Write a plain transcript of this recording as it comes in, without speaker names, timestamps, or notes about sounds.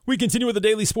We continue with the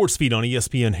Daily Sports Feed on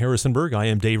ESPN Harrisonburg. I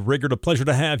am Dave Riggert. A pleasure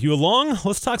to have you along.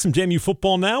 Let's talk some JMU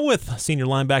football now with senior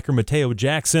linebacker Mateo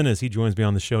Jackson as he joins me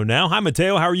on the show now. Hi,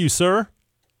 Mateo. How are you, sir?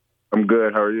 I'm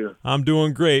good. How are you? I'm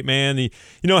doing great, man.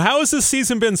 How has this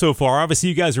season been so far? Obviously,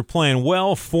 you guys are playing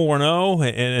well,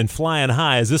 4-0 and flying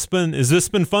high. Has this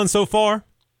been fun so far?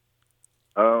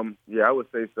 Yeah, I would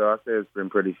say so. I say it's been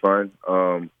pretty fun.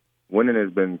 Winning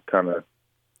has been kind of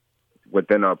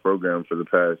within our program for the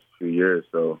past few years.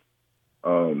 So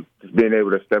just being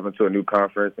able to step into a new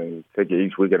conference and take it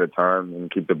each week at a time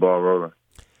and keep the ball rolling.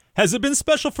 Has it been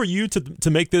special for you to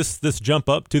make this jump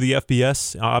up to the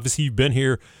FBS? Obviously, you've been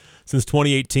here since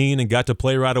 2018 and got to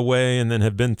play right away and then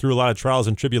have been through a lot of trials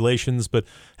and tribulations, but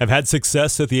have had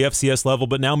success at the FCS level.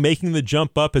 But now making the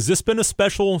jump up, has this been a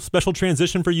special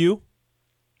transition for you?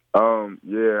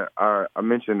 Yeah, I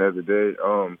mentioned the other day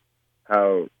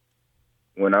how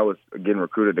when I was getting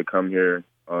recruited to come here,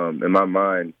 in my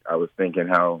mind, I was thinking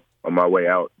how on my way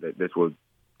out that this would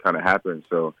kind of happen.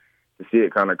 So to see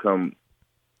it kind of come,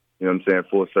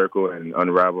 full circle and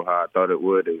unravel how I thought it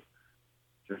would is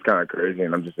just kind of crazy,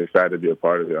 and I'm just excited to be a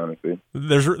part of it, honestly.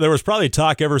 There was probably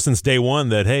talk ever since day one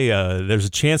that, hey, there's a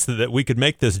chance that we could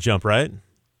make this jump, right?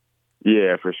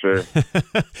 Yeah, for sure.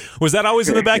 Was that always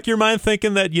in the back of your mind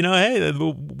thinking that, hey,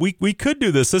 we could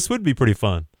do this? This would be pretty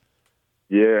fun.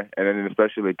 Yeah, and then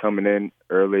especially coming in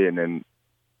early and then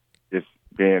just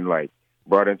being,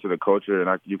 brought into the culture,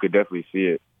 and you could definitely see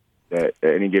it that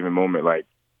at any given moment.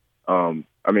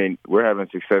 We're having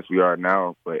success we are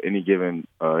now, but any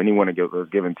one of those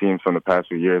given teams from the past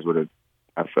few years would have,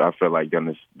 I feel like, done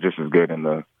this just as good in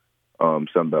the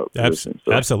Sun Belt position.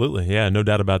 So. Absolutely, yeah, no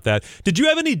doubt about that. Did you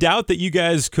have any doubt that you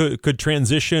guys could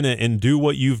transition and do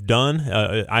what you've done?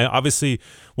 Obviously,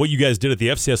 what you guys did at the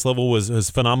FCS level was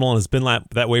phenomenal and has been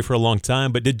that way for a long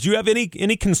time. But did you have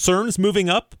any concerns moving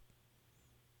up?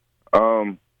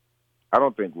 I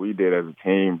don't think we did as a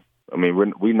team.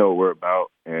 We know what we're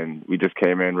about, and we just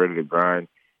came in ready to grind.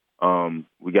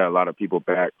 We got a lot of people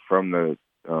back from the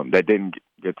that didn't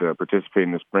get to participate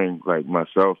in the spring, like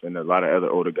myself and a lot of other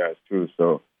older guys too.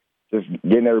 So just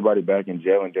getting everybody back in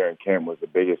jail and during camp was the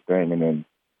biggest thing. And then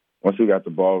once we got the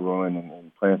ball rolling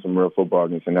and playing some real football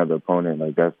against another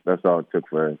opponent, that's all it took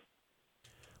for us.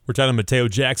 We're talking to Mateo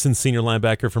Jackson, senior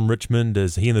linebacker from Richmond,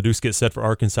 as he and the Deuce get set for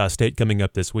Arkansas State coming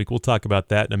up this week. We'll talk about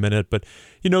that in a minute. But,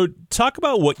 talk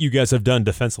about what you guys have done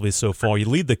defensively so far. You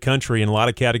lead the country in a lot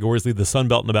of categories, lead the Sun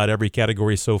Belt in about every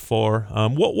category so far.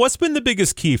 What's been the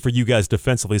biggest key for you guys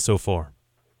defensively so far?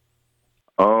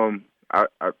 Up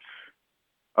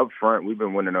front, we've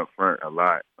been winning up front a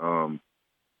lot.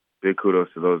 Big kudos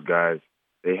to those guys.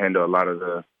 They handle a lot of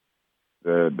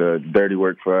the dirty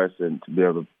work for us and to be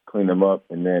able to clean them up.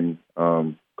 And then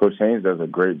Coach Haynes does a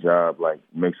great job,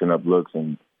 mixing up looks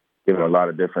and giving a lot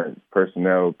of different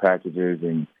personnel packages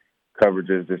and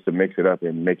coverages just to mix it up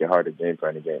and make it hard to game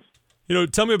plan against.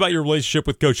 Tell me about your relationship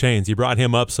with Coach Haynes. You brought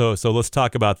him up, so let's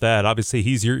talk about that. Obviously,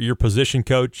 he's your position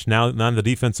coach, now the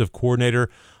defensive coordinator.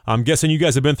 I'm guessing you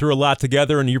guys have been through a lot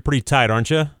together, and you're pretty tight, aren't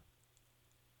you?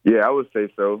 Yeah, I would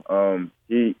say so.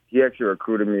 He actually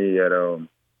recruited me at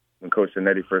when Coach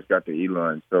Zanetti first got to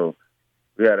Elon, so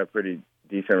we had a pretty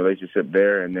decent relationship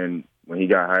there. And then when he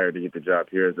got hired to get the job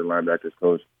here as the linebackers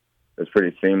coach, it was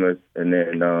pretty seamless. And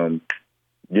then,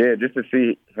 just to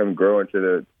see him grow into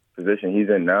the position he's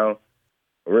in now,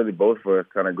 really both of us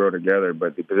kind of grow together.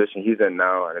 But the position he's in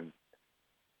now, and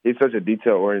he's such a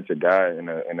detail-oriented guy in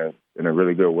a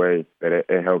really good way that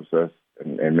it helps us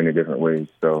in many different ways.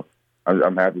 So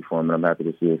I'm happy for him, and I'm happy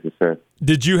to see his success.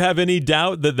 Did you have any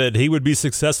doubt that he would be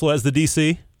successful as the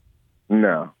DC?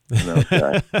 No.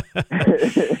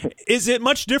 Is it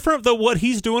much different than what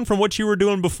he's doing from what you were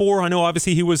doing before? I know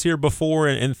obviously he was here before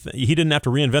and he didn't have to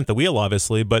reinvent the wheel,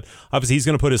 obviously, but obviously he's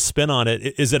going to put his spin on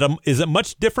it. Is it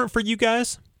much different for you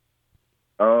guys?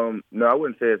 No, I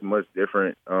wouldn't say it's much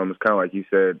different. It's kind of like you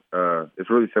said. It's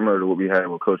really similar to what we had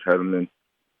with Coach Heatherman.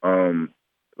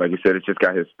 Like you said, it's just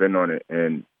got his spin on it,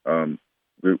 and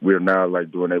we're now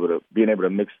being able to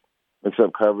mix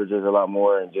up coverages a lot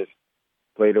more and just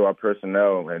play to our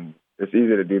personnel, and it's easy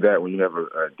to do that when you have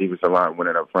a defensive line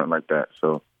winning up front like that. So,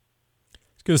 I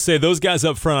was going to say, those guys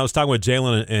up front, I was talking with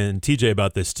Jalen and TJ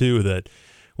about this too, that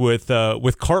with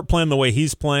Cart playing the way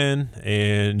he's playing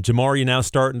and Jamari now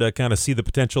starting to kind of see the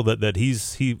potential that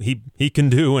he can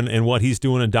do and what he's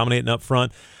doing and dominating up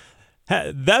front,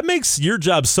 that makes your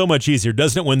job so much easier,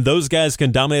 doesn't it, when those guys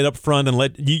can dominate up front and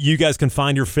let you guys can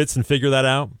find your fits and figure that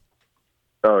out?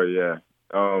 Oh, yeah.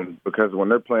 Because when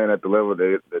they're playing at the level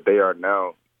that they are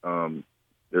now,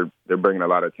 they're bringing a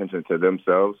lot of attention to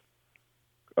themselves.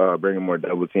 bringing more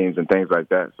double teams and things like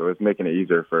that. So it's making it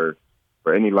easier for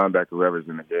any linebacker whoever's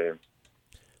in the game.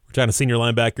 We're talking to senior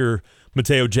linebacker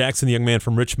Mateo Jackson, the young man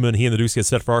from Richmond. He and the Dukes get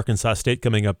set for Arkansas State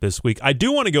coming up this week. I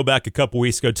do want to go back a couple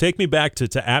weeks ago. Take me back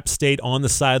to App State on the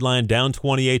sideline, down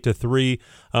 28-3.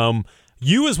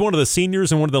 You as one of the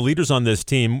seniors and one of the leaders on this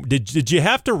team, did you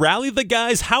have to rally the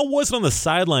guys? How was it on the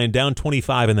sideline down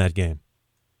 25 in that game?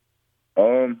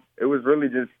 It was really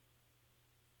just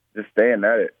staying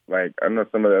at it. Like, I know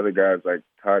some of the other guys, like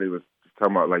Toddy was just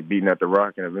talking about, like, beating at the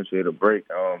rock and eventually it'll break.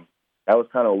 That was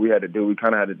kind of what we had to do. We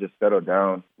kind of had to just settle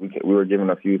down. We were given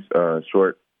a few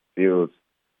short fields,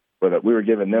 but we were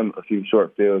giving them a few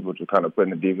short fields, which was kind of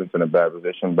putting the defense in a bad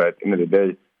position. But at the end of the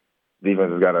day,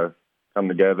 defense has got to come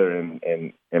together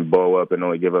and bow up and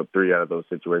only give up 3 out of those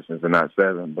situations and not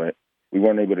 7. But we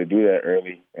weren't able to do that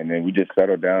early, and then we just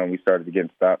settled down. We started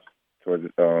getting stops towards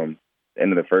the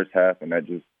end of the first half, and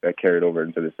that carried over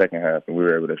into the second half, and we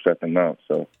were able to shut them out.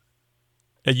 So.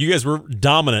 And you guys were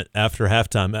dominant after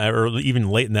halftime, or even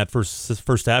late in that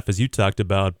first half, as you talked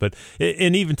about. But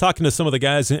and even talking to some of the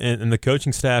guys and the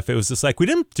coaching staff, it was just like we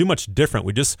didn't do much different.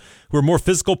 We were more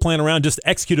physical, playing around, just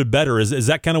executed better. Is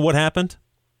that kind of what happened?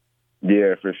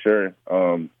 Yeah, for sure.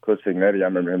 Coach Signetti, I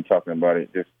remember him talking about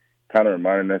it, just kind of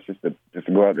reminding us just to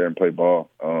go out there and play ball.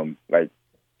 Like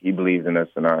he believes in us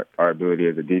and our ability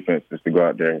as a defense just to go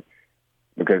out there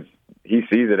because he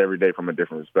sees it every day from a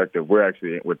different perspective. We're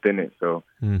actually within it. So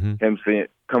him seeing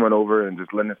it, coming over and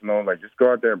just letting us know, like, just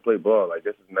go out there and play ball. Like,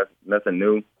 this is nothing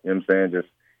new. You know what I'm saying? Just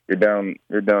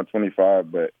you're down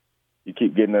 25, but you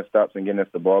keep getting us stops and getting us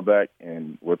the ball back,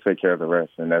 and we'll take care of the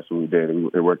rest. And that's what we did.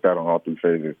 It worked out on all 3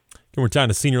 phases. And we're talking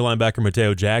to senior linebacker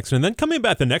Mateo Jackson. And then coming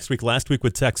back the next week, last week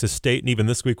with Texas State and even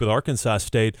this week with Arkansas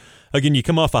State, again, you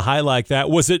come off a high like that.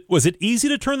 Was it easy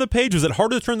to turn the page? Was it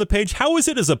hard to turn the page? How is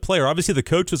it as a player? Obviously, the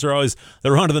coaches are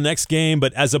they're on to the next game.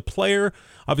 But as a player,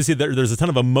 obviously, there's a ton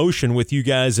of emotion with you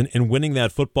guys in winning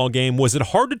that football game. Was it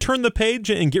hard to turn the page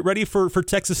and get ready for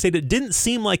Texas State? It didn't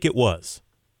seem like it was.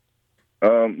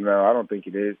 No, I don't think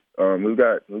it is. We've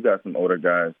got some older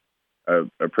guys,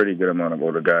 a pretty good amount of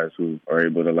older guys who are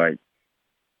able to, like,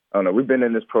 I don't know. We've been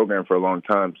in this program for a long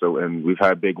time, and we've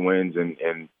had big wins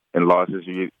and losses.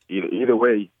 Either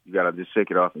way, you got to just shake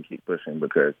it off and keep pushing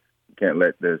because you can't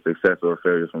let the success or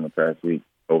failures from the past week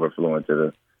overflow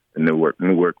into the new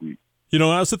work week. You know,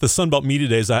 when I was at the Sunbelt Media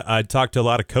Days, I talked to a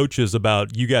lot of coaches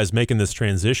about you guys making this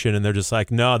transition, and they're just like,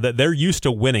 no, that they're used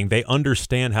to winning. They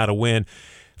understand how to win.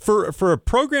 For a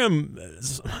program,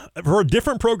 for a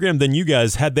different program than you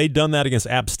guys, had they done that against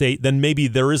App State, then maybe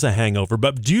there is a hangover.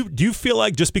 But do you feel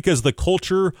like just because the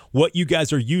culture, what you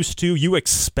guys are used to, you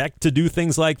expect to do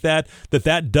things like that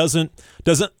doesn't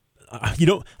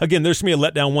again, there's going to be a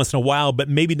letdown once in a while, but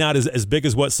maybe not as big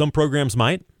as what some programs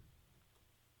might?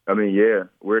 I mean, yeah,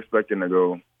 we're expecting to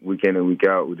go week in and week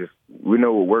out. We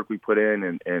know what work we put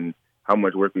in and how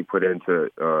much work we put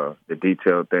into the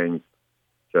detailed things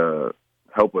to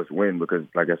help us win because,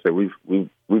 like I said, we've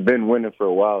been winning for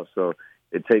a while, so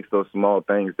it takes those small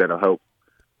things that'll help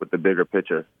with the bigger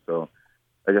picture. So,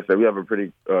 like I said, we have a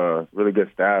pretty really good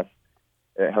staff.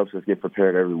 It helps us get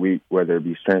prepared every week, whether it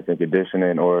be strength and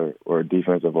conditioning or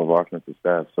defensive or offensive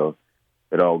staff. So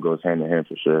it all goes hand in hand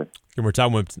for sure. And we're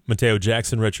talking with Mateo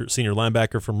Jackson, senior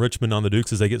linebacker from Richmond on the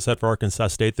Dukes as they get set for Arkansas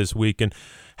State this week. And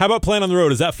how about playing on the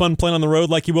road? Is that fun playing on the road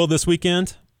like you will this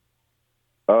weekend?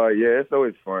 Yeah, it's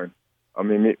always fun. I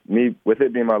mean, me with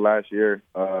it being my last year,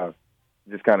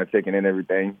 just kind of taking in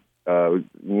everything. You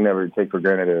never take for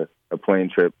granted a plane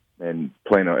trip and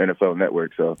playing on NFL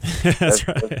Network. So that's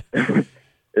right.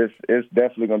 It's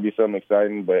definitely going to be something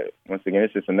exciting. But once again,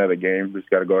 it's just another game. We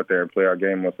just got to go out there and play our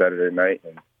game on Saturday night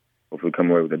and hopefully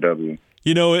come away with a W.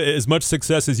 You know, as much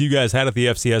success as you guys had at the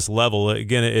FCS level,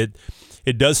 again,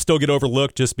 it does still get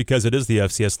overlooked just because it is the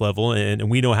FCS level, and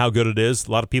we know how good it is.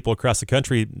 A lot of people across the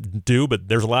country do, but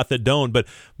there's a lot that don't. But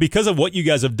because of what you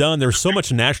guys have done, there's so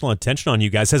much national attention on you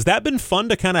guys. Has that been fun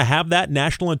to kind of have that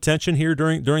national attention here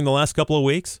during the last couple of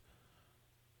weeks?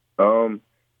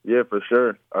 Yeah, for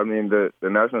sure. I mean, the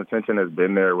national attention has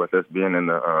been there with us being in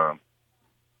the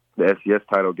FCS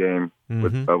title game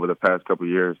over the past couple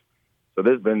of years. So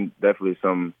there's been definitely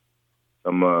some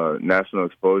national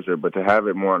exposure, but to have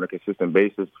it more on a consistent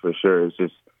basis, for sure, it's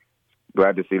just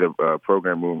glad to see the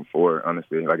program moving forward,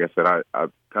 honestly. Like I said, I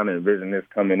kind of envisioned this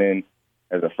coming in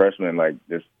as a freshman, like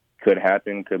this could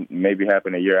maybe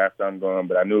happen a year after I'm gone,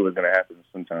 but I knew it was going to happen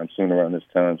sometime soon around this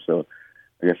time. So,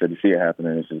 like I said, to see it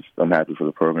happening, I'm happy for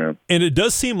the program. And it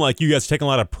does seem like you guys are taking a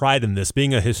lot of pride in this,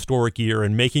 being a historic year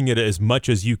and making it as much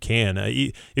as you can.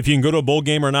 If you can go to a bowl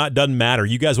game or not, doesn't matter.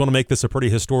 You guys want to make this a pretty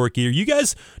historic year. You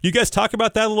guys talk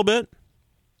about that a little bit?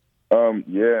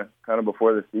 Yeah, kind of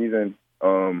before the season,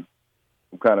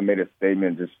 we kind of made a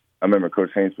statement. I remember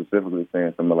Coach Haynes specifically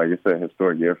saying something like, "It's a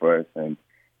historic year for us," and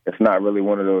it's not really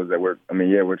one of those that we're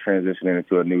transitioning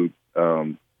into a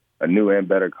new and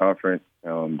better conference,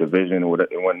 division and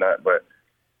whatnot. But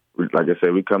like I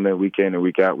said, we come in week and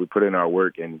week out. We put in our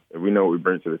work, and we know what we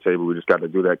bring to the table. We just got to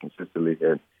do that consistently,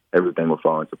 and everything will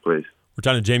fall into place. We're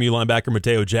talking to JMU linebacker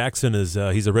Mateo Jackson. He's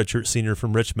a redshirt senior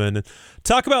from Richmond. And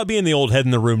talk about being the old head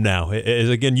in the room now.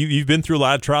 Again, you've been through a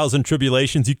lot of trials and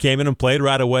tribulations. You came in and played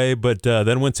right away, but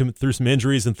then went through some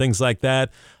injuries and things like that.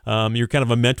 You're kind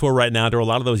of a mentor right now to a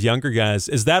lot of those younger guys.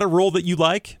 Is that a role that you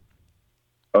like?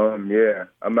 Yeah,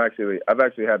 I've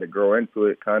actually had to grow into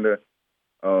it, kind of.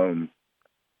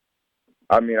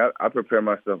 I prepare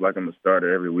myself like I'm a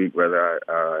starter every week, whether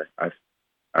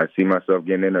I see myself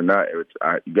getting in or not.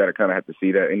 You got to kind of have to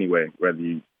see that anyway, whether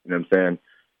you know what I'm saying,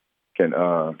 can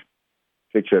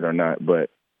picture it or not.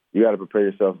 But you got to prepare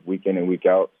yourself week in and week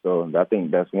out. So I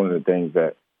think that's one of the things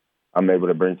that I'm able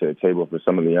to bring to the table for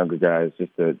some of the younger guys,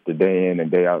 just the day in and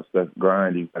day out stuff,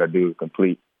 grind you got to do,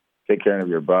 complete, take care of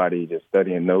your body, just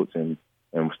studying notes and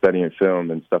studying film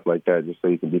and stuff like that, just so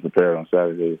you can be prepared on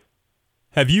Saturdays.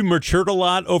 Have you matured a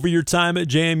lot over your time at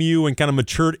JMU and kind of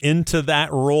matured into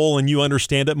that role, and you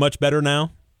understand it much better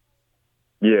now?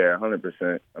 Yeah,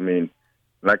 100%. When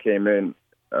I came in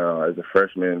as a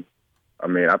freshman,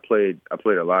 I played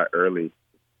a lot early,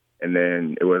 and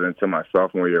then it wasn't until my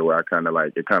sophomore year where it kind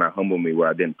of humbled me where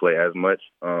I didn't play as much.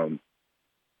 And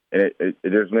it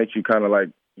just makes you kind of like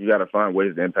you got to find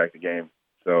ways to impact the game.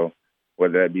 So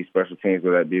whether that be special teams,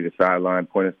 whether that be the sideline,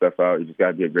 pointing stuff out, you just got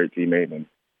to be a great teammate and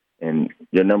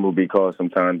your number will be called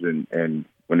sometimes, and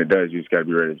when it does, you just got to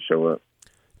be ready to show up.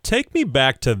 Take me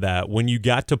back to that, when you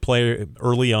got to play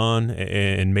early on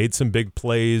and made some big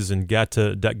plays and got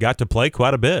to play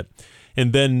quite a bit,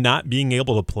 and then not being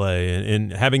able to play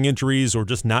and having injuries or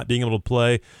just not being able to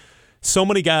play. So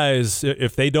many guys,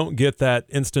 if they don't get that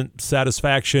instant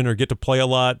satisfaction or get to play a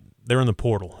lot, they're in the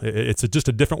portal. It's just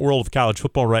a different world of college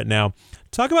football right now.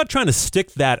 Talk about trying to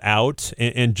stick that out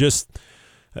and just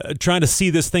trying to see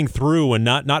this thing through and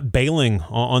not bailing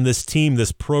on this team,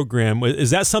 this program.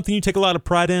 Is that something you take a lot of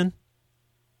pride in?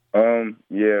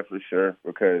 Yeah, for sure.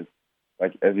 Because,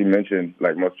 like as you mentioned,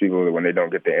 like most people, when they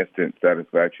don't get the instant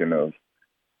satisfaction of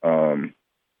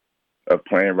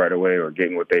playing right away or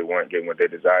getting what they want, getting what they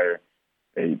desire,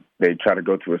 they try to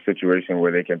go to a situation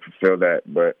where they can fulfill that.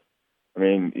 But I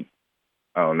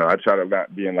don't know. I try to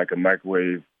not be in like a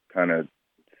microwave kind of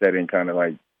setting, kind of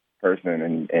like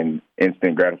person and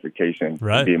instant gratification,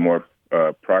 right. Be more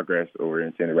progress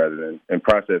oriented rather than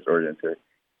process oriented.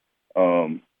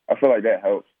 I feel like that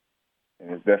helps,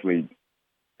 and it's definitely,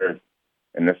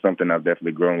 and that's something I've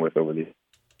definitely grown with over the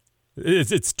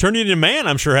years. It's turned you into a man,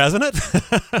 I'm sure, hasn't it?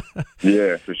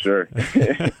 Yeah, for sure.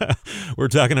 We're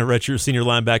talking to redshirt senior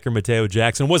linebacker Mateo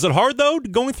Jackson. Was it hard though,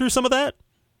 going through some of that?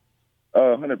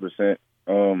 100%.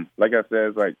 Like I said,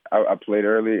 it's like I played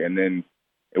early, and then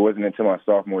it wasn't until my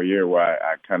sophomore year where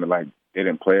I kind of like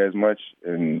didn't play as much,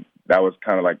 and that was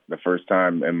kind of like the first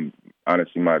time in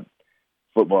honestly my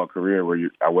football career where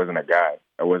I wasn't a guy.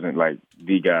 I wasn't like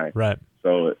the guy. Right.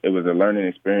 So it was a learning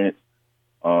experience.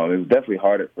 It was definitely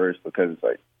hard at first because it's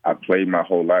like I played my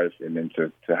whole life, and then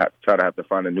to try to have to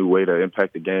find a new way to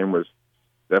impact the game was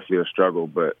definitely a struggle.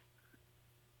 But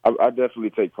I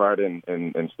definitely take pride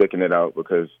in sticking it out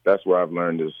because that's where I've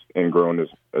learned and grown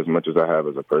as much as I have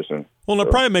as a person. Well, and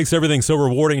it probably makes everything so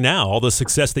rewarding now, all the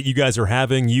success that you guys are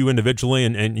having, you individually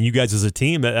and you guys as a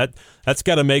team. That's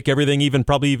got to make everything even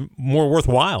probably more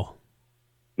worthwhile.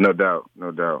 No doubt.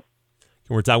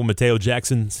 We're talking with Mateo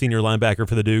Jackson, senior linebacker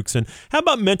for the Dukes. And how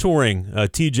about mentoring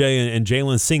TJ and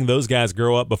Jalen, seeing those guys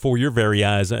grow up before your very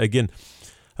eyes? Again,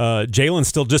 Jalen's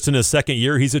still just in his second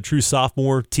year. He's a true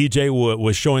sophomore. TJ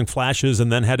was showing flashes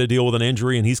and then had to deal with an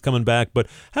injury, and he's coming back. But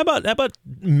how about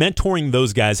mentoring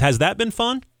those guys? Has that been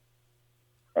fun?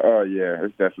 Yeah,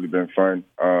 it's definitely been fun.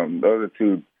 Those are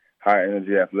two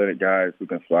high-energy, athletic guys who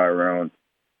can fly around.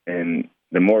 And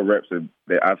the more reps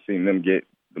that I've seen them get,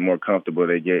 the more comfortable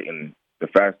they get, and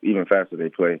even faster they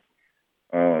play.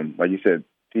 Like you said,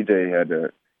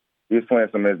 TJ he was playing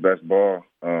some of his best ball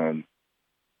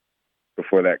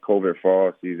before that COVID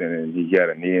fall season, and he had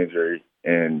a knee injury.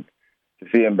 And to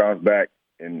see him bounce back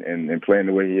and playing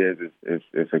the way he is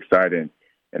it's exciting.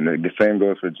 And the same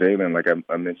goes for Jalen. Like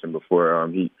I mentioned before,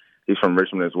 he's from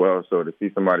Richmond as well. So to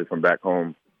see somebody from back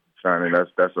home shining,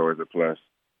 that's always a plus.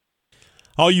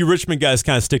 All you Richmond guys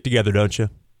kind of stick together, don't you?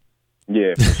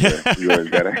 Yeah, for sure. You always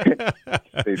gotta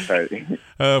stay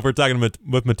tight. We're talking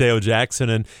with Mateo Jackson,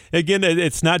 and again,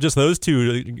 it's not just those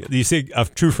two. You see a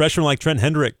true freshman like Trent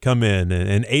Hendrick come in,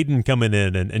 and Aiden coming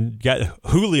in, and got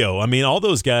Julio. I mean, all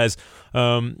those guys.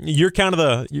 You're kind of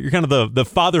the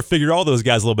father figure to all those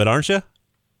guys a little bit, aren't you?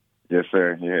 Yes,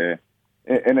 sir. Yeah,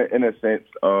 in a sense,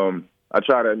 I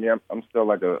try to. I mean, I'm still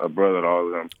like a brother to all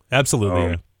of them.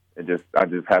 Absolutely. Yeah. I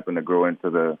just happen to grow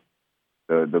into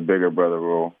the bigger brother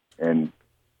role. And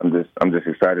I'm just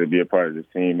excited to be a part of this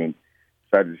team and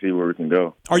excited to see where we can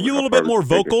go. Are you a little bit more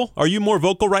vocal? Are you more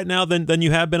vocal right now than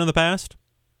you have been in the past?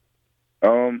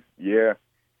 Yeah,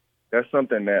 that's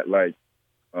something that like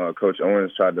Coach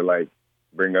Owens tried to like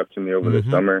bring up to me over the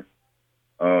summer.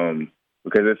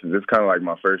 Because this is kind of like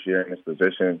my first year in this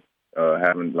position,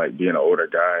 having like being an older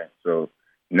guy. So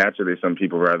naturally, some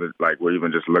people rather like will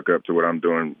even just look up to what I'm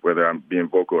doing, whether I'm being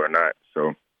vocal or not.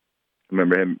 So. I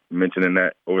remember him mentioning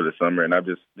that over the summer, and I've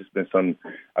just been something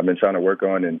I've been trying to work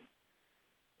on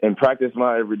and practice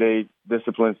my everyday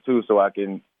disciplines too, so I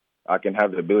can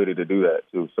have the ability to do that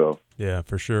too. So yeah,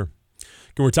 for sure.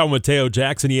 We're talking with Mateo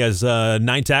Jackson. He has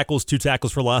 9 tackles, 2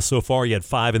 tackles for loss so far. He had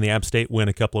 5 in the App State win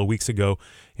a couple of weeks ago,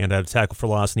 and had a tackle for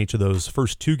loss in each of those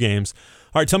first 2 games.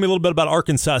 All right, tell me a little bit about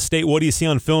Arkansas State. What do you see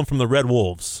on film from the Red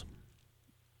Wolves?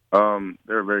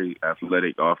 They're a very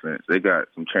athletic offense. They got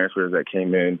some transfers that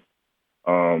came in.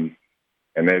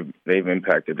 And they've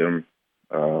impacted them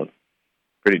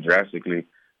pretty drastically.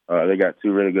 They got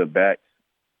 2 really good backs,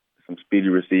 some speedy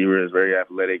receivers, very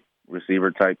athletic receiver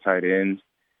type tight ends,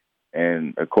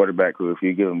 and a quarterback who, if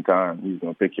you give him time, he's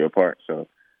going to pick you apart. So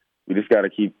we just got to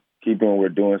keep doing what we're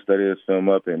doing, study this film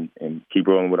up, and keep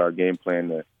rolling with our game plan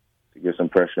to get some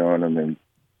pressure on them and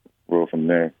roll from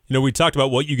there. You know, we talked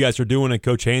about what you guys are doing, and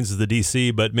Coach Haynes is the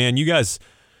DC, but man, you guys.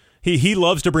 He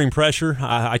loves to bring pressure.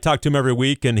 I talk to him every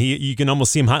week, and you can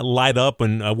almost see him light up.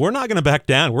 And we're not going to back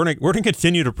down. We're going to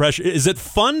continue to pressure. Is it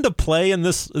fun to play in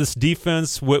this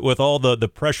defense with all the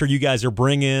pressure you guys are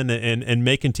bringing and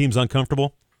making teams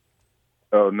uncomfortable?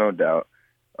 Oh, no doubt.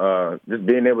 Just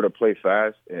being able to play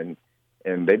fast, and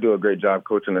they do a great job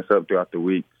coaching us up throughout the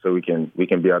week, so we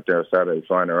can be out there Saturday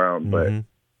flying around. But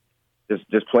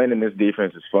just playing in this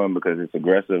defense is fun because it's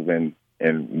aggressive and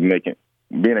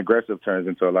being aggressive turns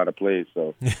into a lot of plays.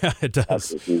 So yeah, it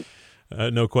does.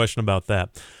 No question about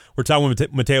that. We're talking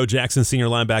with Mateo Jackson, senior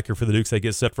linebacker for the Dukes. They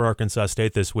get set for Arkansas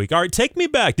State this week. All right, take me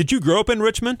back. Did you grow up in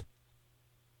Richmond?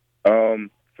 For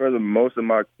the most of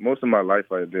my life,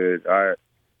 I did. I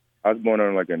was born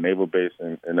on like a naval base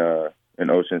in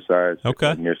Oceanside,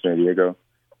 okay, near San Diego,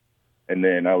 and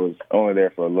then I was only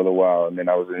there for a little while, and then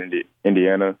I was in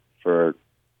Indiana for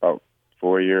about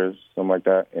 4 years, something like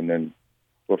that, and then.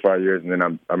 4 or 5 years, and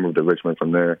then I moved to Richmond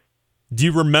from there. Do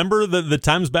you remember the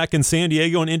times back in San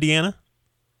Diego and Indiana?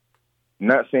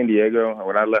 Not San Diego.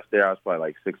 When I left there, I was probably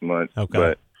like 6 months. Okay.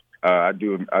 But I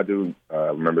do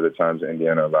remember the times in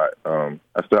Indiana a lot.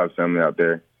 I still have family out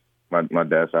there. My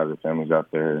dad's side of the family's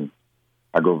out there, and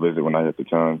I go visit when I get the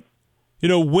time. You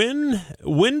know,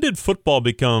 when did football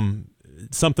become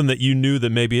something that you knew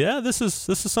that maybe this is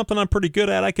something I'm pretty good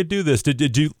at? I could do this.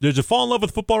 Did you fall in love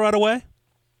with football right away?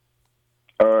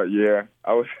 Yeah,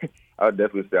 I would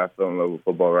definitely say I fell in love with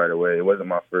football right away. It wasn't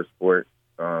my first sport,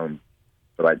 for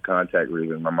like contact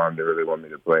reasons. My mom didn't really want me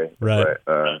to play, right.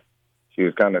 But she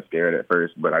was kind of scared at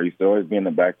first. But I used to always be in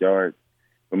the backyard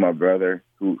with my brother,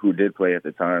 who did play at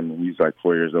the time, and he was like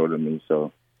 4 years older than me.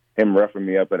 So him roughing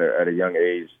me up at a young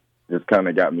age just kind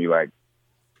of got me like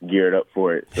geared up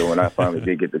for it. So when I finally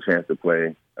did get the chance to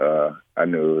play, I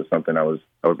knew it was something I was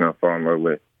going to fall in love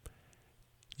with.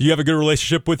 Do you have a good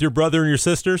relationship with your brother and your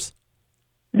sisters?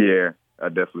 Yeah, I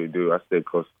definitely do. I stay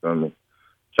close to them and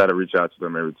try to reach out to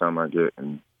them every time I get.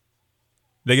 And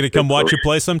they get to come watch you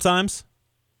play sometimes?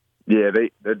 Yeah,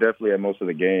 they're definitely at most of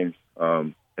the games.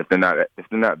 If they're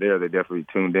not there, they definitely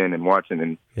tuned in and watching.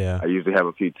 And yeah. I usually have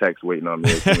a few texts waiting on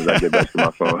me as soon as I get back to my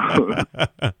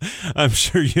phone. I'm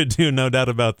sure you do, no doubt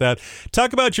about that.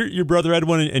 Talk about your brother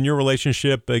Edwin and your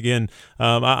relationship again.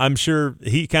 I'm sure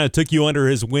he kind of took you under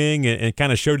his wing and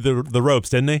kind of showed you the ropes,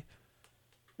 didn't he?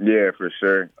 Yeah, for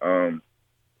sure.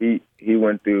 He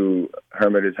went through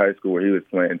Hermitage High School where he was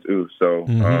playing too. So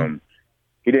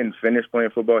he didn't finish playing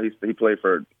football. He played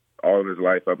for all of his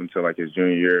life up until like his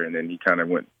junior year, and then he kind of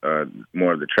went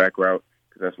more of the track route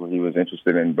because that's what he was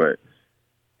interested in. But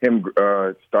him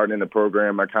starting the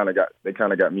program, they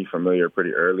kind of got me familiar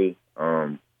pretty early,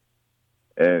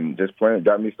 and just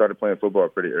got me started playing football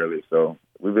pretty early. So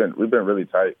we've been really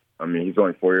tight. I mean, he's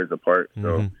only 4 years apart,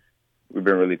 so we've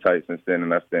been really tight since then,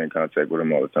 and I stay in contact with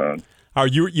him all the time.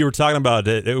 You were talking about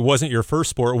it wasn't your first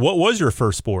sport. What was your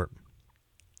first sport?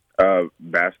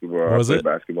 Basketball. Was I played it?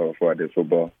 basketball before I did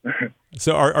football.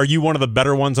 So are you one of the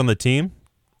better ones on the team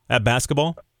at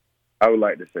basketball? I would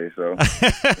like to say so.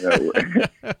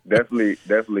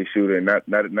 Definitely shooting. Not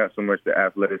so much the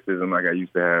athleticism like I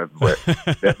used to have, but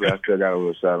definitely I still got a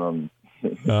little shot on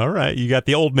me. All right, you got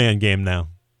the old man game now.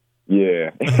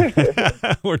 Yeah.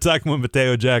 We're talking with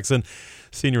Mateo Jackson,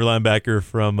 senior linebacker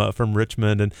from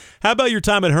Richmond. And how about your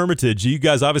time at Hermitage? You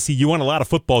guys obviously you won a lot of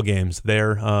football games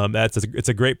there. It's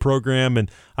a great program, and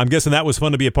I'm guessing that was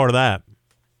fun to be a part of that.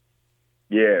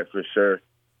 Yeah, for sure.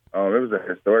 It was a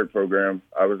historic program.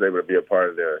 I was able to be a part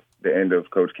of the end of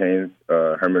Coach Kane's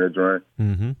Hermitage run,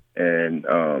 and it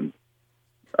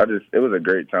was a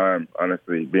great time.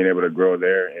 Honestly, being able to grow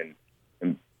there and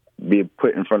be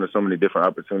put in front of so many different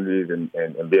opportunities and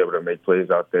be able to make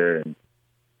plays out there, and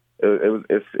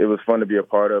it was fun to be a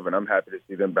part of. And I'm happy to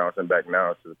see them bouncing back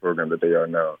now to the program that they are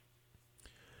now.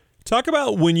 Talk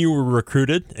about when you were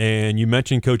recruited, and you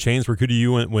mentioned Coach Haynes recruited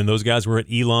you when those guys were at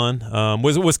Elon.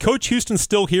 Was Coach Houston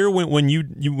still here when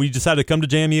we decided to come to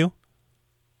JMU?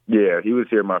 Yeah, he was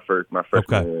here my freshman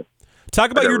year. Talk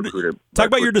about your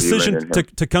decision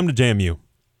to come to JMU.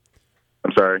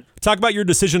 I'm sorry. Talk about your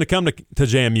decision to come to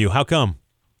JMU. How come?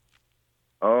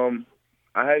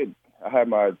 I had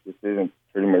my decision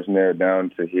pretty much narrowed down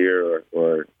to here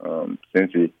or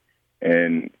Cincy,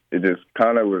 and it just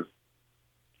kind of was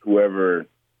whoever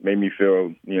made me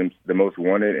feel the most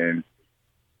wanted, and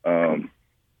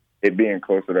it being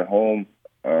closer to home.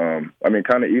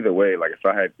 Kind of either way. Like if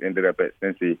I had ended up at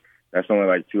Cincy, that's only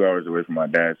like 2 hours away from my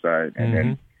dad's side, and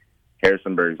then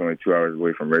Harrisonburg is only 2 hours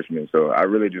away from Richmond. So I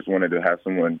really just wanted to have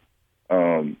someone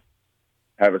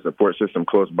have a support system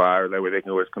close by, or that way they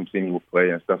can always come see me play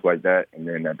and stuff like that. And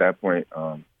then at that point,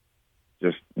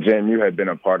 just JMU had been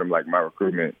a part of like my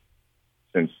recruitment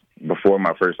since before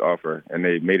my first offer, and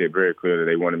they made it very clear that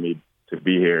they wanted me to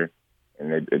be here,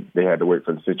 and they had to wait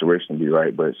for the situation to be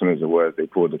right. But as soon as it was, they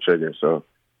pulled the trigger. So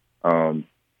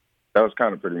that was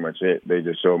kind of pretty much it. They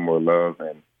just showed more love,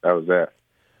 and that was that.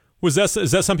 Is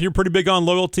that something you're pretty big on,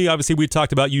 loyalty? Obviously, we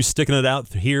talked about you sticking it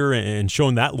out here and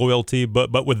showing that loyalty,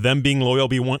 but with them being loyal,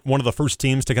 be one of the first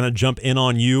teams to kind of jump in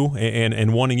on you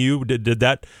and wanting you. Did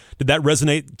that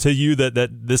resonate to you that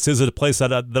this is a place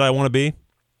that I want to be?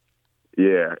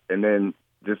 Yeah, and then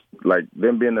just like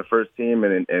them being the first team,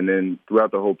 and then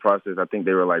throughout the whole process, I think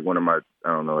they were like one of my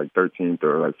 13th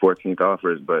or like 14th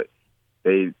offers, but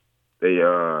they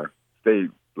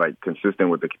stayed like consistent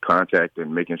with the contact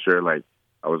and making sure like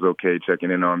I was okay,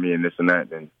 checking in on me and this and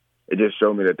that. And it just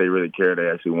showed me that they really cared. They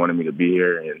actually wanted me to be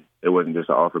here, and it wasn't just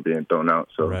an offer being thrown out.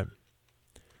 So It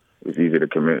was easy to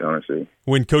commit, honestly.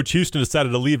 When Coach Houston decided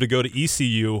to leave to go to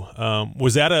ECU,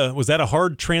 was that a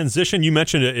hard transition? You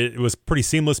mentioned it was pretty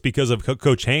seamless because of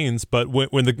Coach Haynes, but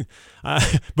when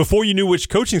before you knew which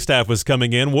coaching staff was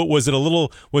coming in, was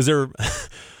there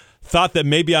thought that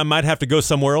maybe I might have to go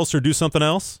somewhere else or do something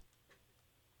else?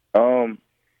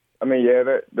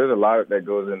 There's a lot that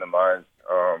goes into minds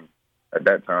at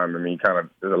that time.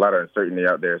 There's a lot of uncertainty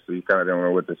out there, so you kind of don't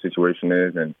know what the situation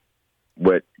is and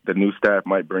what the new staff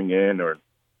might bring in. Or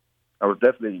I was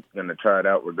definitely going to try it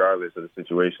out regardless of the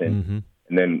situation,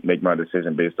 and then make my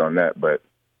decision based on that. But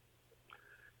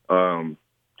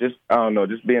just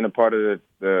being a part of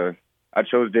I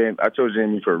chose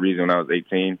JMU for a reason when I was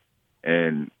 18,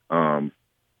 and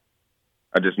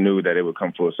I just knew that it would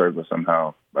come full circle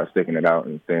somehow by sticking it out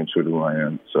and staying true to who I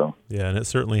am. So yeah, and it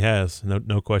certainly has.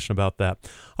 No question about that.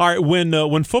 All right,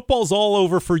 when football's all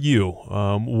over for you,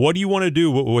 what do you want to do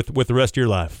with the rest of your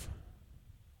life?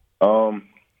 I'll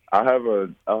have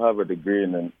a degree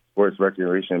in sports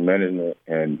recreation management,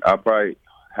 and I'll probably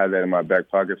have that in my back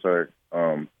pocket for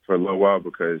a little while,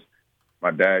 because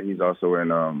my dad, he's also in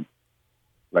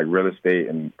like real estate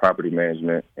and property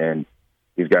management, and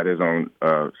he's got his own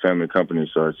family company,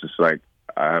 so it's just like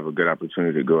I have a good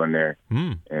opportunity to go in there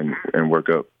and work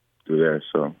up through there.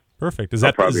 So perfect.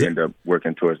 I'll probably end up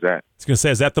working towards that. I was going to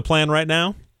say, is that the plan right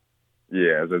now?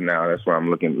 Yeah, as of now, that's what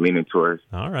I'm leaning towards.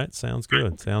 All right, sounds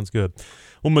good.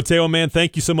 Well, Mateo, man,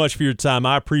 thank you so much for your time.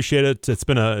 I appreciate it. It's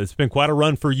been quite a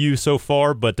run for you so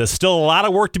far, but there's still a lot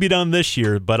of work to be done this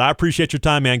year. But I appreciate your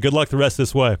time, man. Good luck the rest of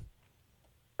this way.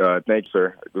 Thanks,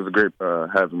 sir. It was great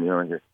having me on here.